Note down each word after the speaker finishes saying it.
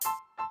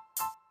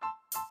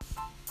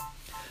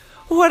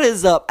What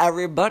is up,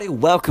 everybody?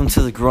 Welcome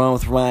to the Growing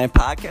with Ryan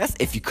podcast.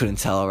 If you couldn't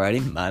tell already,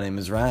 my name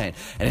is Ryan.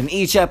 And in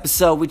each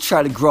episode, we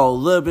try to grow a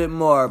little bit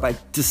more by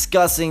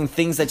discussing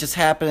things that just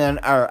happen in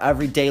our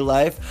everyday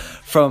life,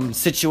 from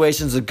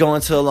situations of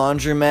going to a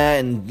laundromat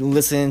and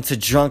listening to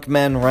drunk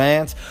men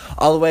rant,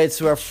 all the way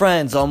to our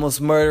friends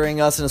almost murdering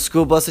us in a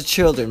school bus of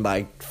children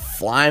by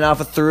flying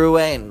off a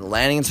throughway and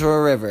landing into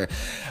a river.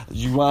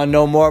 You want to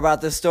know more about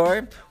this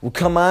story? Well,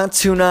 come on,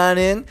 tune on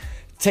in.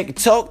 Take a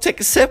toke, take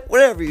a sip,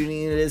 whatever you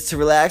need it is to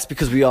relax,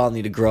 because we all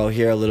need to grow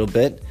here a little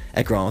bit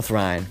at Growing with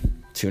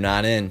Ryan. Tune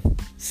on in.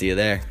 See you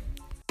there.